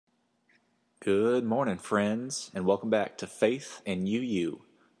Good morning, friends, and welcome back to Faith and UU,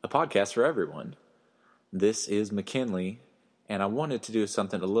 a podcast for everyone. This is McKinley, and I wanted to do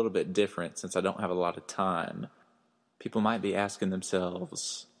something a little bit different since I don't have a lot of time. People might be asking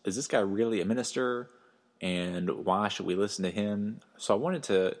themselves, is this guy really a minister, and why should we listen to him? So I wanted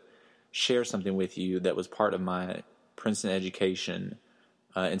to share something with you that was part of my Princeton education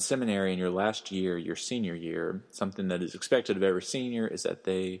in seminary in your last year, your senior year. Something that is expected of every senior is that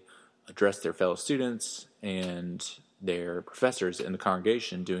they address their fellow students and their professors in the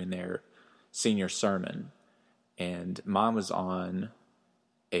congregation doing their senior sermon. And mine was on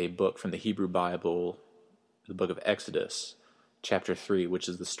a book from the Hebrew Bible, the book of Exodus, chapter 3, which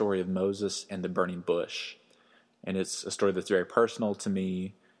is the story of Moses and the burning bush. And it's a story that's very personal to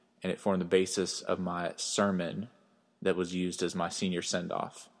me, and it formed the basis of my sermon that was used as my senior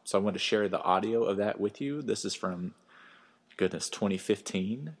send-off. So I want to share the audio of that with you. This is from,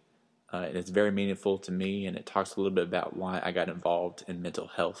 2015. And it's very meaningful to me, and it talks a little bit about why I got involved in mental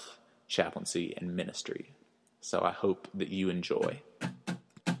health, chaplaincy, and ministry. So I hope that you enjoy.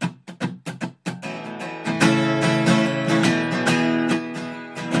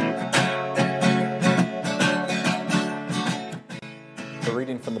 A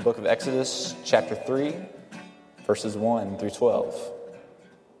reading from the book of Exodus, chapter 3, verses 1 through 12.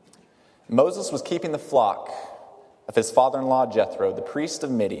 Moses was keeping the flock of his father-in-law Jethro, the priest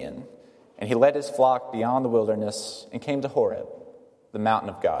of Midian, and he led his flock beyond the wilderness and came to Horeb, the mountain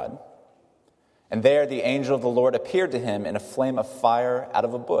of God. And there the angel of the Lord appeared to him in a flame of fire out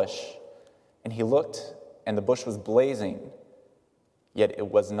of a bush. And he looked, and the bush was blazing, yet it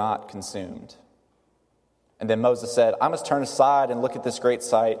was not consumed. And then Moses said, I must turn aside and look at this great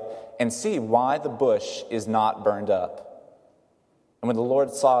sight and see why the bush is not burned up. And when the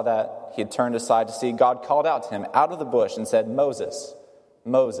Lord saw that he had turned aside to see, God called out to him out of the bush and said, Moses,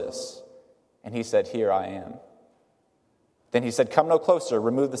 Moses. And he said, Here I am. Then he said, Come no closer,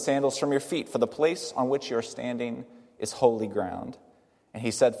 remove the sandals from your feet, for the place on which you are standing is holy ground. And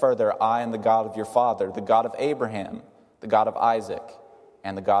he said further, I am the God of your father, the God of Abraham, the God of Isaac,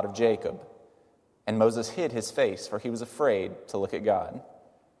 and the God of Jacob. And Moses hid his face, for he was afraid to look at God.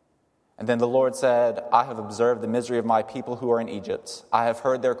 And then the Lord said, I have observed the misery of my people who are in Egypt. I have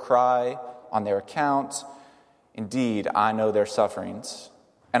heard their cry on their account. Indeed, I know their sufferings.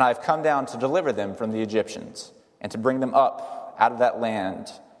 And I have come down to deliver them from the Egyptians, and to bring them up out of that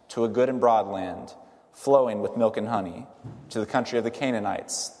land to a good and broad land, flowing with milk and honey, to the country of the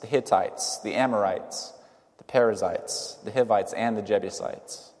Canaanites, the Hittites, the Amorites, the Perizzites, the Hivites, and the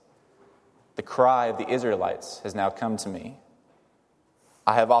Jebusites. The cry of the Israelites has now come to me.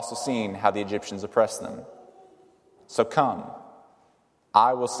 I have also seen how the Egyptians oppress them. So come,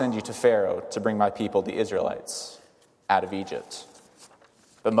 I will send you to Pharaoh to bring my people, the Israelites, out of Egypt.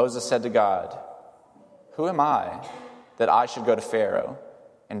 But Moses said to God, Who am I that I should go to Pharaoh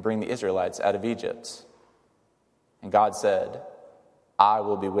and bring the Israelites out of Egypt? And God said, I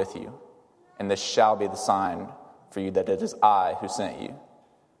will be with you, and this shall be the sign for you that it is I who sent you.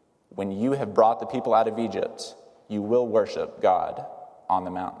 When you have brought the people out of Egypt, you will worship God on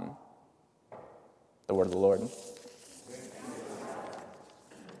the mountain. The word of the Lord.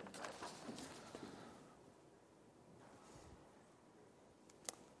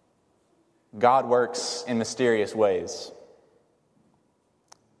 God works in mysterious ways.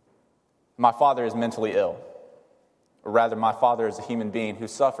 My father is mentally ill. Or rather, my father is a human being who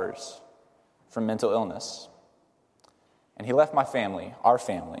suffers from mental illness. And he left my family, our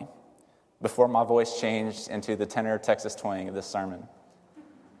family, before my voice changed into the tenor Texas twang of this sermon.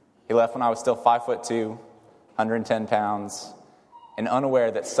 He left when I was still 5'2", 110 pounds, and unaware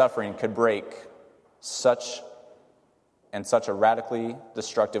that suffering could break in such a radically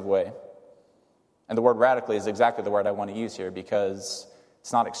destructive way. And the word radically is exactly the word I want to use here, because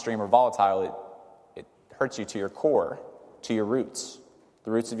it's not extreme or volatile. It hurts you to your core, to your roots,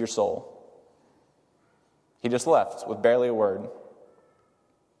 the roots of your soul. He just left with barely a word.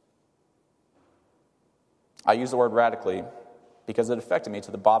 I use the word radically because it affected me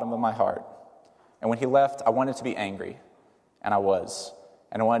to the bottom of my heart. And when he left, I wanted to be angry, and I was.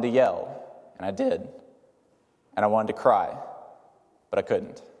 And I wanted to yell, and I did. And I wanted to cry, but I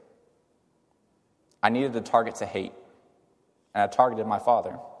couldn't. I needed a target to hate, and I targeted my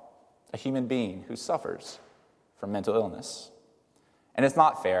father, a human being who suffers from mental illness. And it's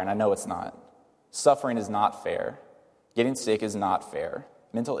not fair, and I know it's not. Suffering is not fair. Getting sick is not fair.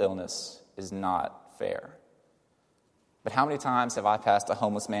 Mental illness is not fair. But how many times have I passed a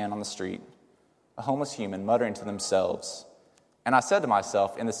homeless man on the street, a homeless human muttering to themselves, and I said to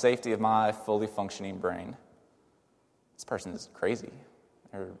myself in the safety of my fully functioning brain, this person is crazy,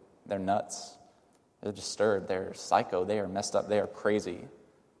 or They're nuts. They're disturbed. They're psycho. They are messed up. They are crazy.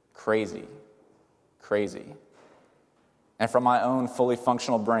 Crazy. Crazy. And from my own fully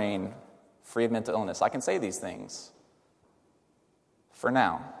functional brain, free of mental illness, I can say these things. For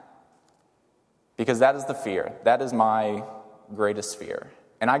now. Because that is the fear. That is my greatest fear.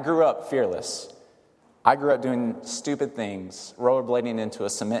 And I grew up fearless. I grew up doing stupid things, rollerblading into a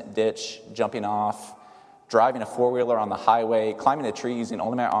cement ditch, jumping off, driving a four-wheeler on the highway, climbing a tree using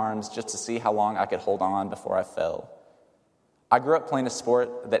only my arms just to see how long I could hold on before I fell. I grew up playing a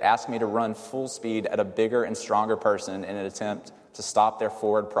sport that asked me to run full speed at a bigger and stronger person in an attempt to stop their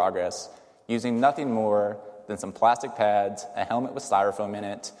forward progress, using nothing more than some plastic pads, a helmet with styrofoam in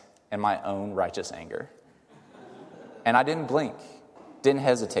it, and my own righteous anger. And I didn't blink, didn't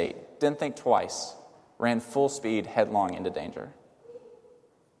hesitate, didn't think twice, ran full speed headlong into danger.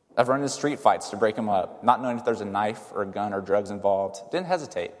 I've run into street fights to break them up, not knowing if there's a knife or a gun or drugs involved. Didn't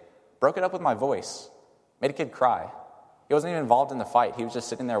hesitate. Broke it up with my voice. Made a kid cry. He wasn't even involved in the fight. He was just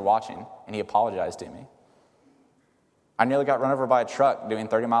sitting there watching, and he apologized to me. I nearly got run over by a truck doing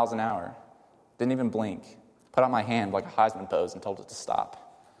 30 miles an hour. Didn't even blink. Put out my hand like a Heisman pose and told it to stop.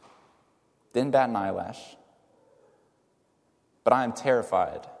 Didn't bat an eyelash. But I am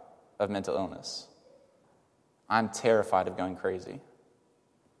terrified of mental illness. I'm terrified of going crazy.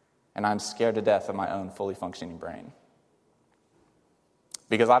 And I'm scared to death of my own fully functioning brain.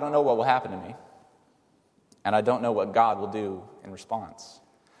 Because I don't know what will happen to me. And I don't know what God will do in response.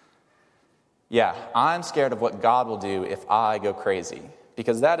 Yeah, I'm scared of what God will do if I go crazy.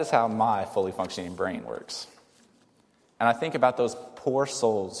 Because that is how my fully functioning brain works. And I think about those poor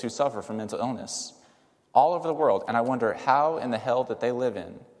souls who suffer from mental illness all over the world. And I wonder how in the hell that they live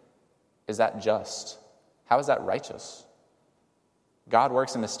in is that just? How is that righteous? God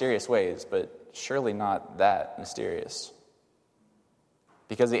works in mysterious ways, but surely not that mysterious.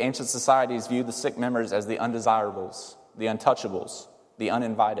 Because the ancient societies viewed the sick members as the undesirables, the untouchables, the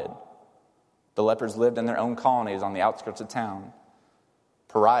uninvited. The lepers lived in their own colonies on the outskirts of town.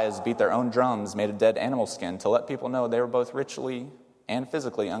 Pariahs beat their own drums made of dead animal skin to let people know they were both ritually and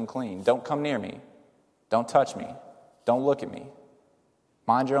physically unclean. Don't come near me. Don't touch me. Don't look at me.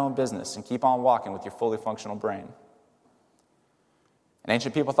 Mind your own business and keep on walking with your fully functional brain. And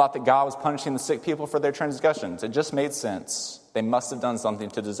ancient people thought that God was punishing the sick people for their transgressions. It just made sense. They must have done something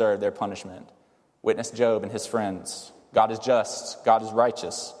to deserve their punishment. Witness Job and his friends. God is just. God is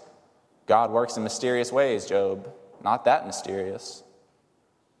righteous. God works in mysterious ways, Job. Not that mysterious.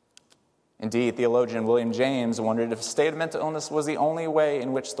 Indeed, theologian William James wondered if a state of mental illness was the only way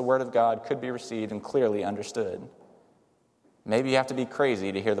in which the Word of God could be received and clearly understood. Maybe you have to be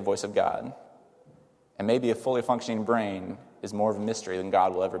crazy to hear the voice of God. And maybe a fully functioning brain is more of a mystery than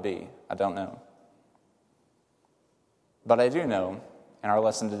God will ever be. I don't know. But I do know, in our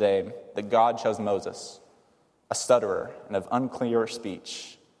lesson today, that God chose Moses, a stutterer and of unclear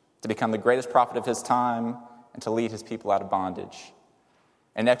speech, to become the greatest prophet of his time and to lead his people out of bondage.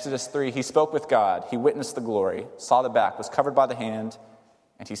 In Exodus 3, he spoke with God, he witnessed the glory, saw the back, was covered by the hand,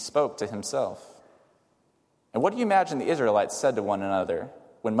 and he spoke to himself. And what do you imagine the Israelites said to one another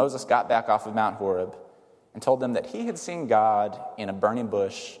when Moses got back off of Mount Horeb and told them that he had seen God in a burning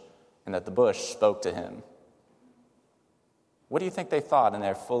bush and that the bush spoke to him? What do you think they thought in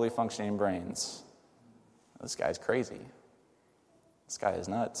their fully functioning brains? This guy's crazy. This guy is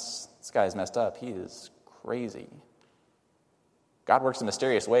nuts. This guy is messed up. He is crazy. God works in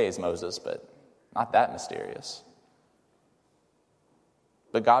mysterious ways, Moses, but not that mysterious.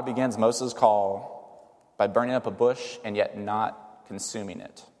 But God begins Moses' call by burning up a bush and yet not consuming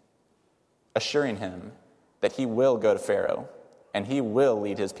it, assuring him that he will go to Pharaoh and he will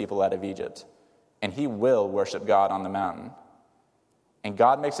lead his people out of Egypt and he will worship God on the mountain. And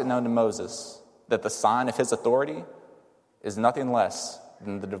God makes it known to Moses that the sign of his authority is nothing less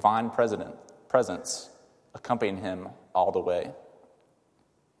than the divine presence accompanying him all the way.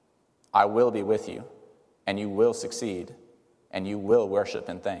 I will be with you, and you will succeed, and you will worship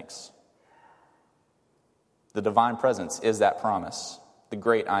in thanks. The divine presence is that promise, the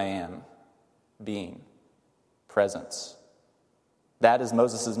great I am, being, presence. That is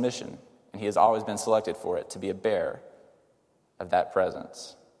Moses' mission, and he has always been selected for it, to be a bearer of that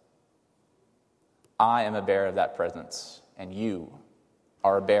presence. I am a bearer of that presence, and you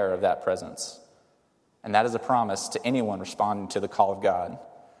are a bearer of that presence. And that is a promise to anyone responding to the call of God,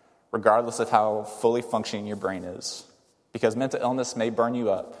 regardless of how fully functioning your brain is. Because mental illness may burn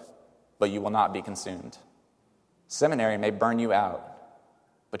you up, but you will not be consumed. Seminary may burn you out,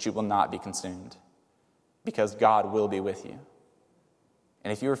 but you will not be consumed. Because God will be with you.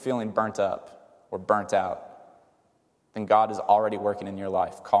 And if you are feeling burnt up or burnt out, then God is already working in your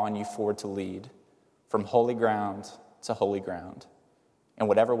life, calling you forward to lead from holy ground to holy ground. In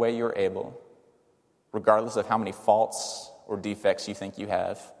whatever way you're able, regardless of how many faults or defects you think you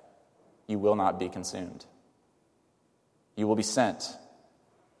have, you will not be consumed. You will be sent,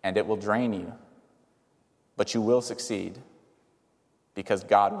 and it will drain you, but you will succeed because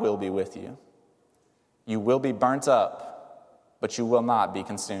God will be with you. You will be burnt up, but you will not be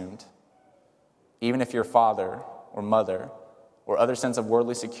consumed. Even if your father or mother or other sense of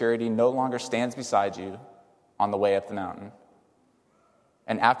worldly security no longer stands beside you on the way up the mountain.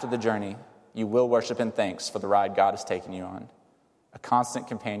 And after the journey, you will worship in thanks for the ride God has taken you on, a constant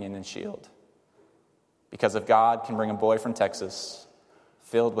companion and shield. Because if God can bring a boy from Texas,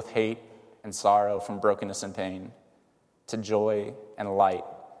 filled with hate and sorrow from brokenness and pain, to joy and light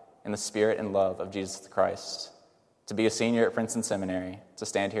in the spirit and love of Jesus Christ, to be a senior at Princeton Seminary, to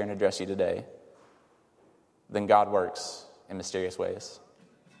stand here and address you today, then God works in mysterious ways.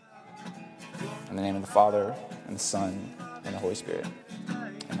 In the name of the Father, and the Son, and the Holy Spirit.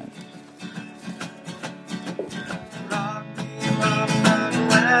 Amen.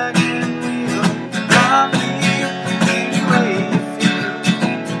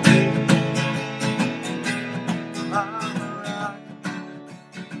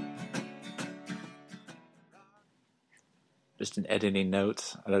 Just an editing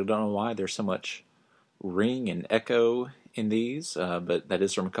note. I don't know why there's so much ring and echo in these, but that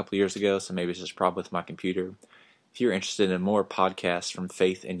is from a couple of years ago, so maybe it's just a problem with my computer. If you're interested in more podcasts from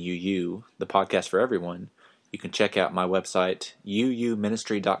Faith and UU, the podcast for everyone, you can check out my website,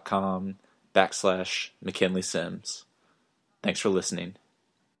 uuministry.com/McKinley Sims. Thanks for listening.